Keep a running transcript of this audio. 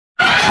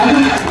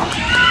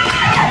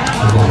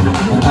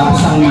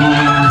Tapos ang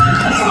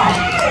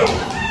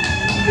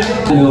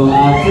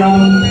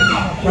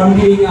from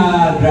being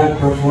drag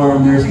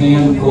performers,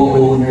 ngayon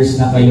co-owners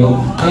na kayo.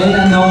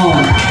 And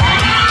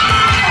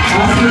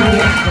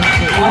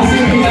kasi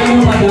kayo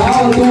pa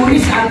daw,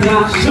 tourist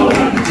attraction.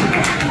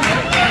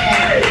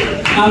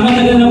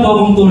 Matagal na po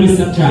akong tourist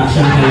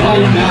attraction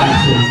kayo.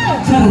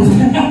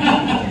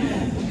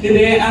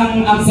 Hindi,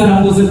 ang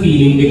sarap po sa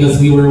feeling because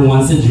we were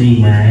once a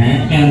dreamer.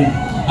 And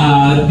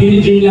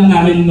dinidream lang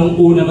namin nung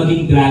una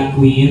maging drag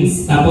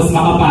queens. Tapos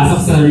makapasok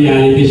sa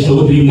reality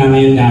show, dream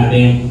namin yun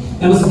dati.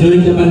 Tapos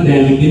during the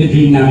pandemic,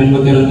 dinidream namin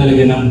magkaroon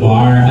talaga ng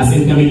bar. As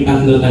in kaming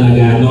tatlo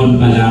talaga, noon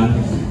pa lang.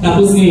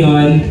 Tapos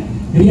ngayon,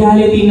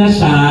 reality na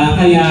siya.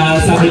 Kaya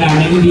sabi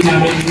namin, hindi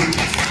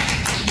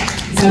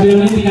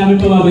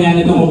namin pababayaan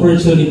itong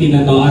opportunity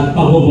na to at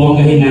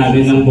pabobonggahin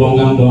namin ng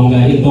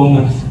bonggang-bongga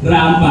itong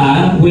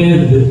rampa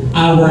with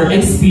our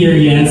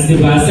experience,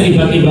 di ba, sa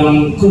iba't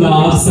ibang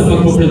clubs, sa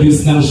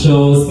pagpo-produce ng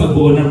shows,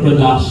 pagbuo ng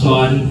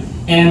production,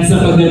 and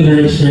sa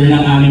pag-nurture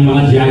ng aming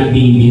mga drag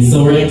babies.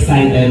 So we're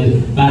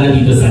excited para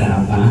dito sa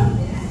rampa.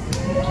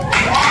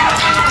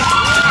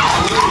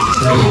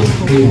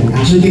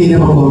 Actually, kayo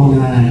na pa po ako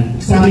na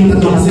sa amin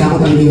tatlo kasi ako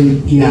talaga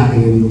yung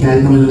iyakin.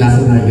 Kahit naman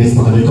nasa drag race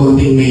pa kami,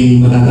 konting may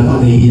matatapak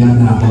na iiyak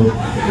na ako.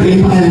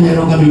 Kaya pa kaya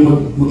meron kami,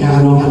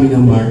 magkakaroon kami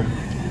ng bar.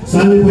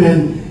 So ano po yan,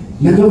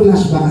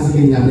 nag-flashback kasi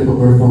kayo natin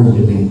po-perform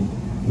kami.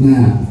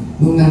 Na,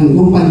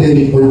 nung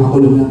pandemic po,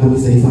 nakakulong lang kami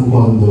sa isang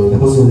condo,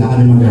 tapos wala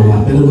kami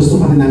magawa. Pero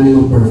gusto pa rin namin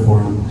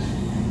mag-perform.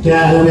 Kaya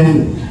alam mo yan,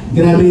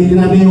 grabe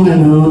yung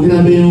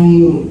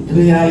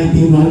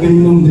reality mo, hanggang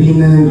yung dream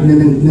na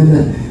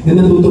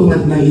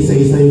natutupad na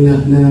isa-isa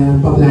yung na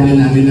paplano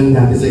namin lang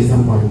dati sa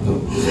isang kwarto.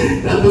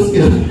 Tapos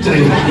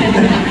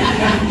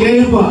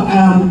kaya po,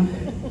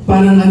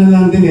 parang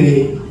lang din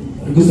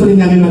gusto rin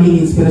namin maging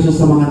inspirasyon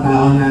sa mga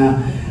tao na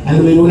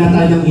alam mo, wala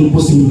talagang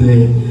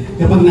imposible.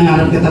 Kapag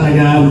nangarap ka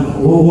talaga,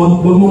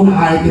 huwag mo na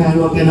artihan,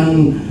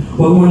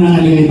 huwag mo nang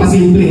alingin,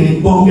 pasimplihin,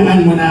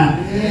 bonggaan mo na.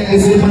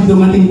 Kasi pag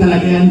dumating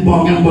talaga yan,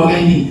 bonggang-bongga,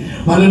 hindi.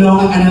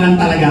 Maloloka ka na lang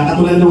talaga.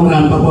 Katulad ng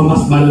rampa po,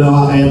 mas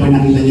maloloka kayo pag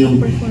nakita niyo yung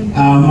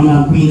mga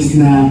queens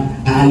na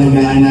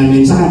aalagaan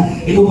namin. Saka,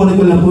 ikukulit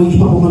ko lang po, hindi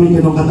pa po kami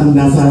ganun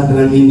katanda sa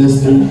drag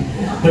industry.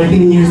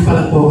 13 years pa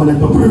lang po ako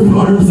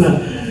nagpa-perform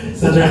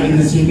sa drag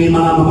industry. May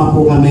mga mama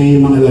po kami,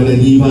 mga lola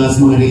divas,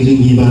 mga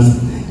raging divas.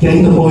 Kaya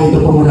ito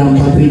pong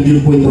rampa,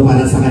 tribute po ito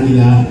para sa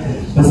kanila.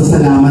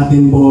 Pasasalamat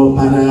din po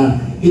para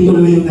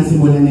ituloy yung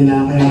nasimulan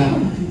nila.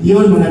 Kaya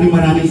yun,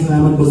 maraming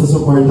salamat po sa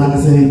suporta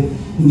kasi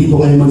hindi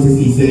po kayo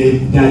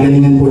magsisisi.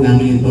 Gagalingan po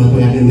namin ito,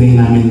 tuyakindahin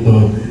namin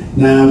ito.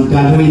 Na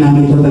gagawin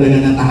namin ito talaga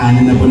na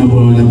tahanan na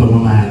puno-puno ng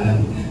pagmamahalan.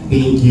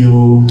 Thank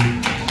you.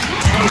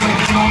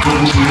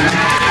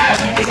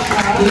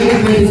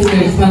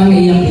 Parang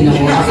naiyak din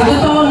ako. Sa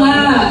totoo nga,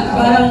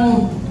 parang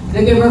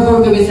nag-perform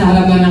kami sa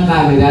halaga ng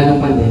camera ng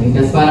pandemic.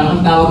 Kasi parang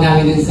ang tawag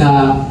namin dun sa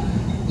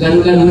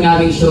laro-laro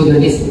naming show doon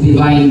is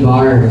Divine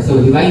Bar.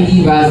 So Divine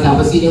Divas,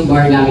 tapos yun yung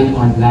bar namin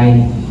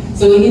online.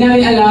 So hindi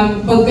namin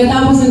alam,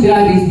 pagkatapos ng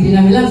drag race, hindi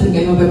namin alam saan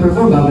kayo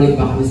mag-perform. Babalik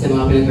pa kami sa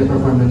mga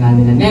pinag-perform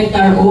namin na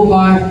Nectar,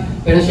 O-Bar.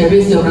 Pero syempre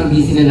sobrang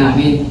busy na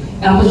namin.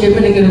 Tapos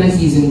syempre nagkaroon ng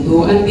season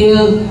 2 until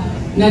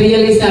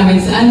na-realize namin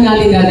saan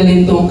natin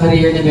dadalhin tong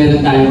career na meron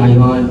tayo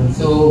ngayon.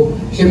 So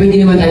syempre hindi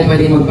naman tayo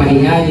pwede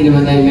magpahinga, hindi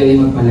naman tayo pwede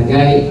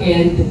magpalagay.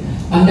 And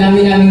ang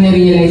dami namin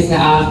na-realize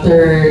na after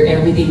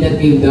everything that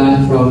we've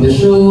done from the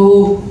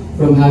show,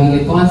 from having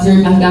a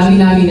concert, ang dami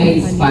namin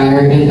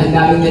na-inspire and ang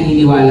dami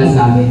naniniwala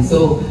sa amin.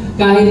 So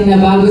kahit na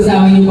bago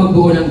sa amin yung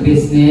pagbuo ng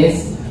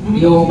business,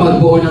 yung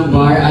pagbuo ng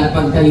bar at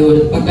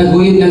pagtaguyod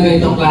ng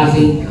ganitong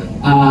klaseng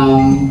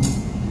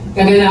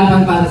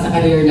kaganapan para sa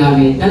career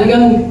namin,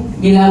 talagang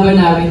nilaban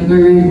namin,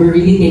 we're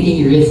really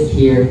taking risk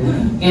here.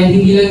 And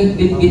hindi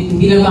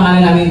lang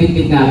pangalan namin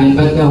bitbit namin,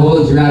 but the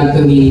whole drag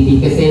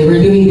community. Kasi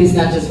we're doing this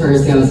not just for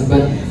ourselves,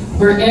 but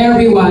for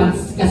everyone.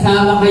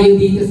 Kasama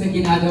kayo dito sa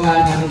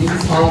ginagawa namin. This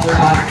is all for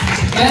us.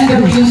 And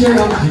the future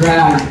of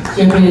drag.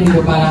 Siyempre, hindi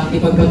ko parang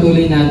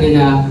ipagpatuloy natin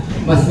na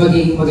mas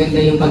maging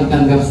maganda yung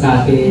pagtanggap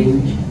sa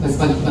atin. Mas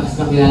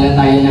makilala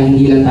tayo na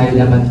hindi lang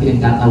tayo dapat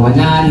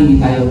pinagtatawanan, hindi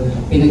tayo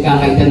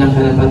pinagkakaitan ng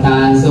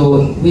karapatan.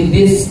 So, with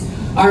this,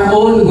 our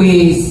own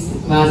ways,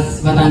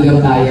 mas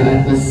matanggap tayo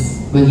at mas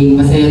maging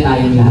masaya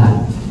tayong lahat.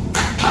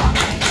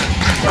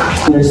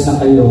 Years na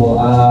kayo,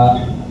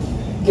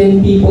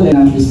 can people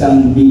ng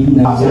isang big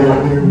na...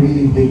 They're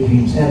really big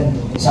dreams. And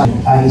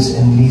Ice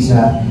and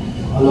Lisa,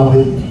 along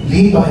with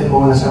Lito and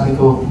Mona, sabi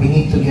ko, we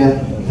need to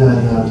get the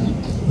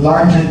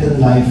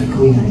larger-than-life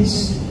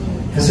queens.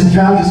 Kasi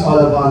drag is all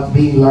about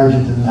being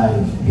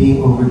larger-than-life, being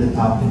over the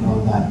top and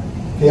all that.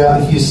 Kaya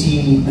if you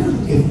see,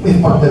 if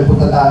pag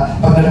nag-open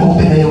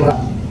na yung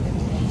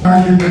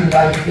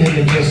larger-than-life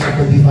images of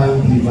the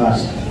Divine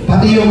Divas,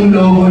 pati yung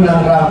logo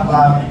ng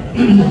rampa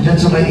dyan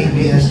sa may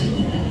ABS,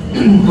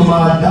 kung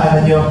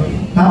makadaanan nyo,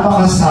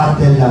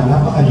 napaka-subtle lang,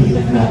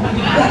 napakaliit lang.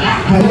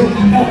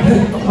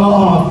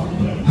 Oo.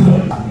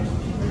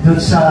 dun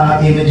sa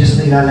images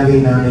na ilalagay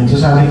namin. So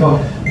sabi ko,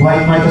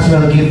 why might as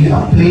well give you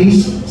a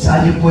place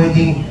saan yung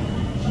pwedeng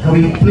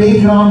gawing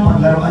playground,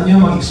 paglaruan nyo,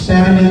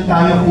 mag-experiment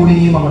tayo,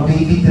 kunin yung mga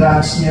baby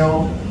drugs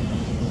nyo.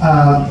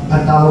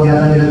 Ang tawag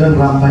yata nila doon,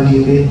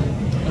 rampalili.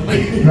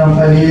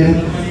 Rampalili.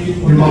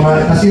 Yung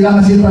mga, kasi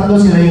tatlo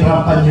sila yung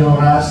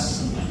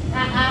rampanyoras.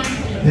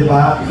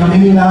 Diba?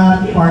 Kami yung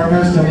lahat,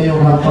 partners, kami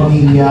yung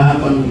rampamilya.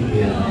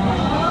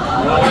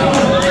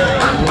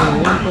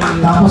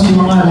 Tapos yung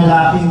mga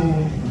lalaking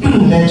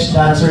ledge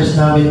dancers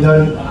namin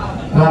doon,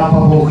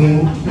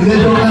 rampa-booking.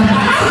 Joke lang.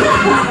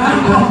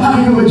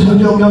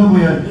 Joke lang po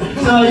yun.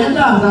 So, yun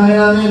lang. Sabi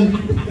namin,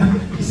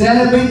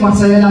 celebrate,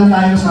 magsaya lang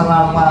tayo sa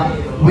rampa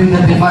with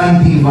the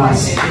Divine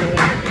Divas.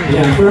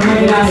 Yeah, for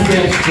my last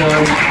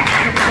question,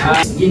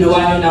 ginawa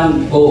nyo ng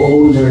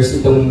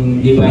co-owners itong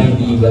Divine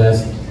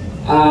Divas.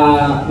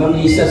 Ma'am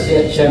Lisa,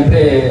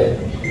 siyempre,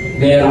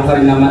 meron ka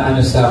rin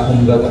naman sa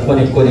kumbaga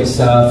connect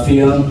sa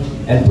film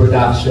and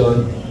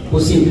production.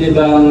 Posible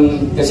bang,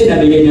 kasi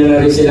nabigyan nyo na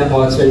rin sila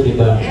concert, di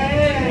ba?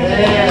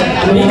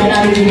 Ano yung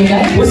namin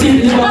binigay?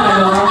 Posible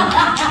bang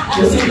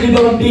posible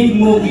bang big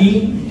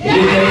movie?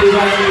 With the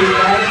Divine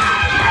Divas?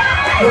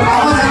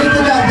 Ako, salit ko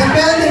dyan,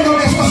 depende kung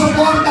may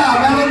susuporta,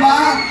 meron ba?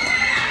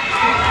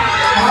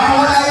 Parang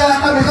wala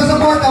yata, may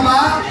susuporta ba?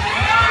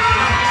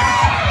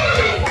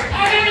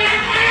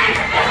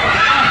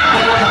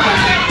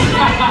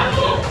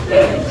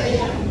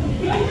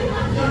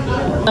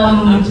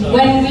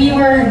 When we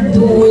were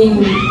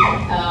doing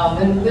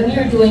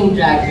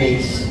Drag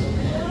Race,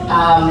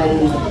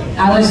 and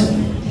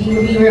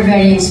we were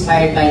very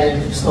inspired by the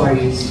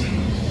stories.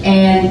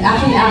 And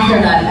actually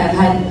after that, I've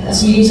had a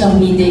series of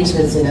meetings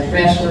with Sina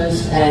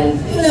Precious and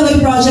may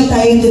project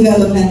tayo in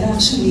development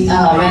actually.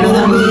 Meron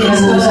kami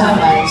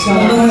pinag-uusapan.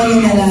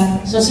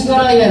 So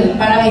siguro yun,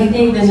 parang I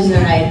think this is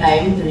the right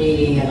time to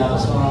really,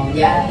 so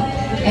yeah.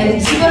 And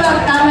siguro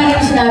tama rin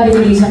yung sinabi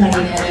ni Lisa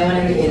kanina, and I want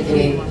to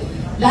reiterate.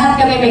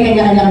 Lahat kami may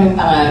kanya-kanya kaming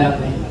pangarap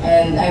eh.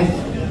 And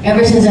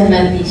ever since I've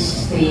met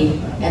these three,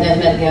 and I've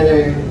met the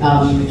other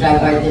drag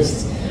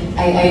artists,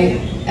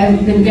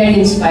 I've been very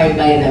inspired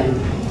by them.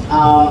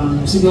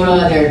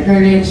 Siguro their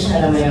courage,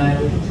 alam mo yun.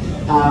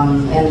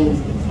 And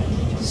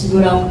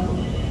siguro,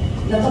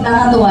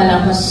 nakakatuwa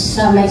lang kasi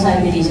sa may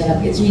sabi ni Lisa,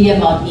 it's really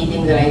about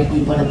meeting the right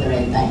people at the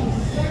right time.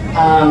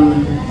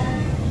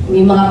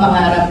 May mga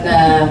pangarap na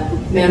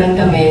meron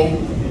kami,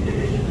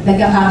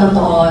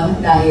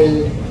 nagkakatotoo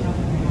dahil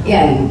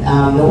yan,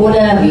 noong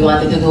una, we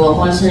wanted to do a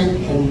concert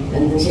and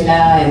then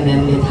sila, and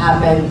then it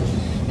happened.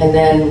 And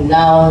then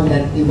now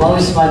that we've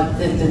always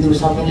wanted to do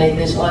something like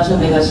this also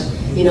because,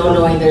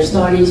 knowing their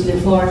stories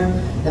before,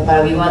 that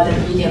we wanted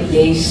really a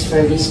place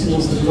for these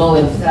queens to grow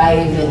and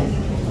thrive, and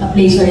a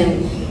place where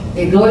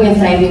they're growing and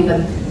thriving,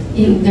 but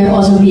they're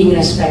also being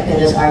respected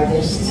as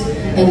artists.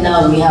 And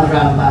now we have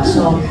Rampa.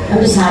 So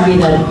I'm just happy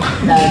that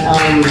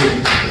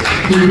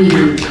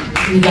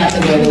we got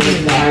together with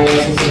the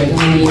RS and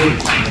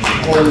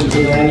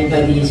and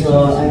everybody.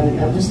 So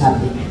I'm just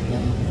happy.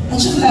 At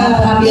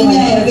saka,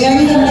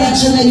 very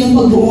intentional yung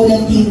pagbuo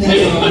ng team na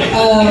yun.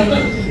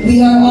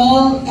 We are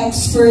all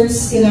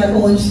experts in our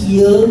own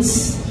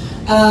fields.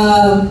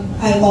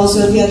 I'm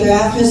also a theater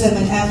actress, I'm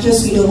an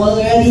actress. We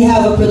already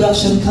have a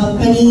production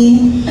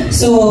company.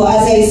 So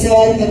as I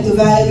said, and to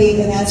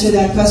validate and answer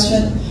that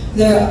question,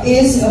 there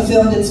is a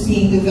film that's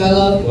being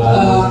developed.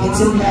 Wow.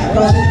 It's in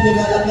project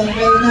development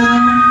right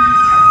now.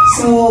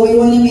 So we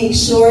want to make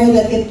sure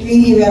that it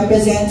really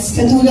represents,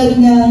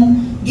 katulad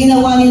ng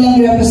ginawa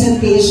nilang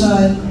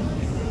representation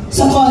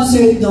sa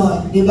concert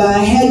doon, di ba?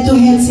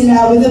 Head-to-head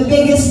sila with the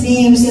biggest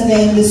names in the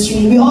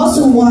industry. We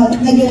also want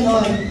na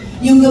gano'n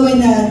yung gawin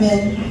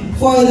namin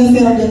for the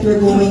film that we're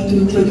going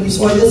to produce,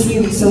 or the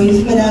series. So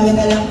hindi pa namin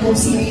alam kung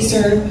series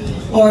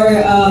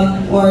or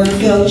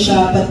film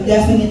siya, but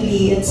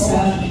definitely it's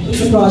a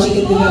project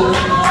in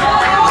development.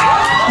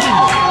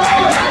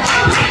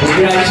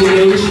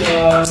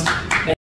 Congratulations!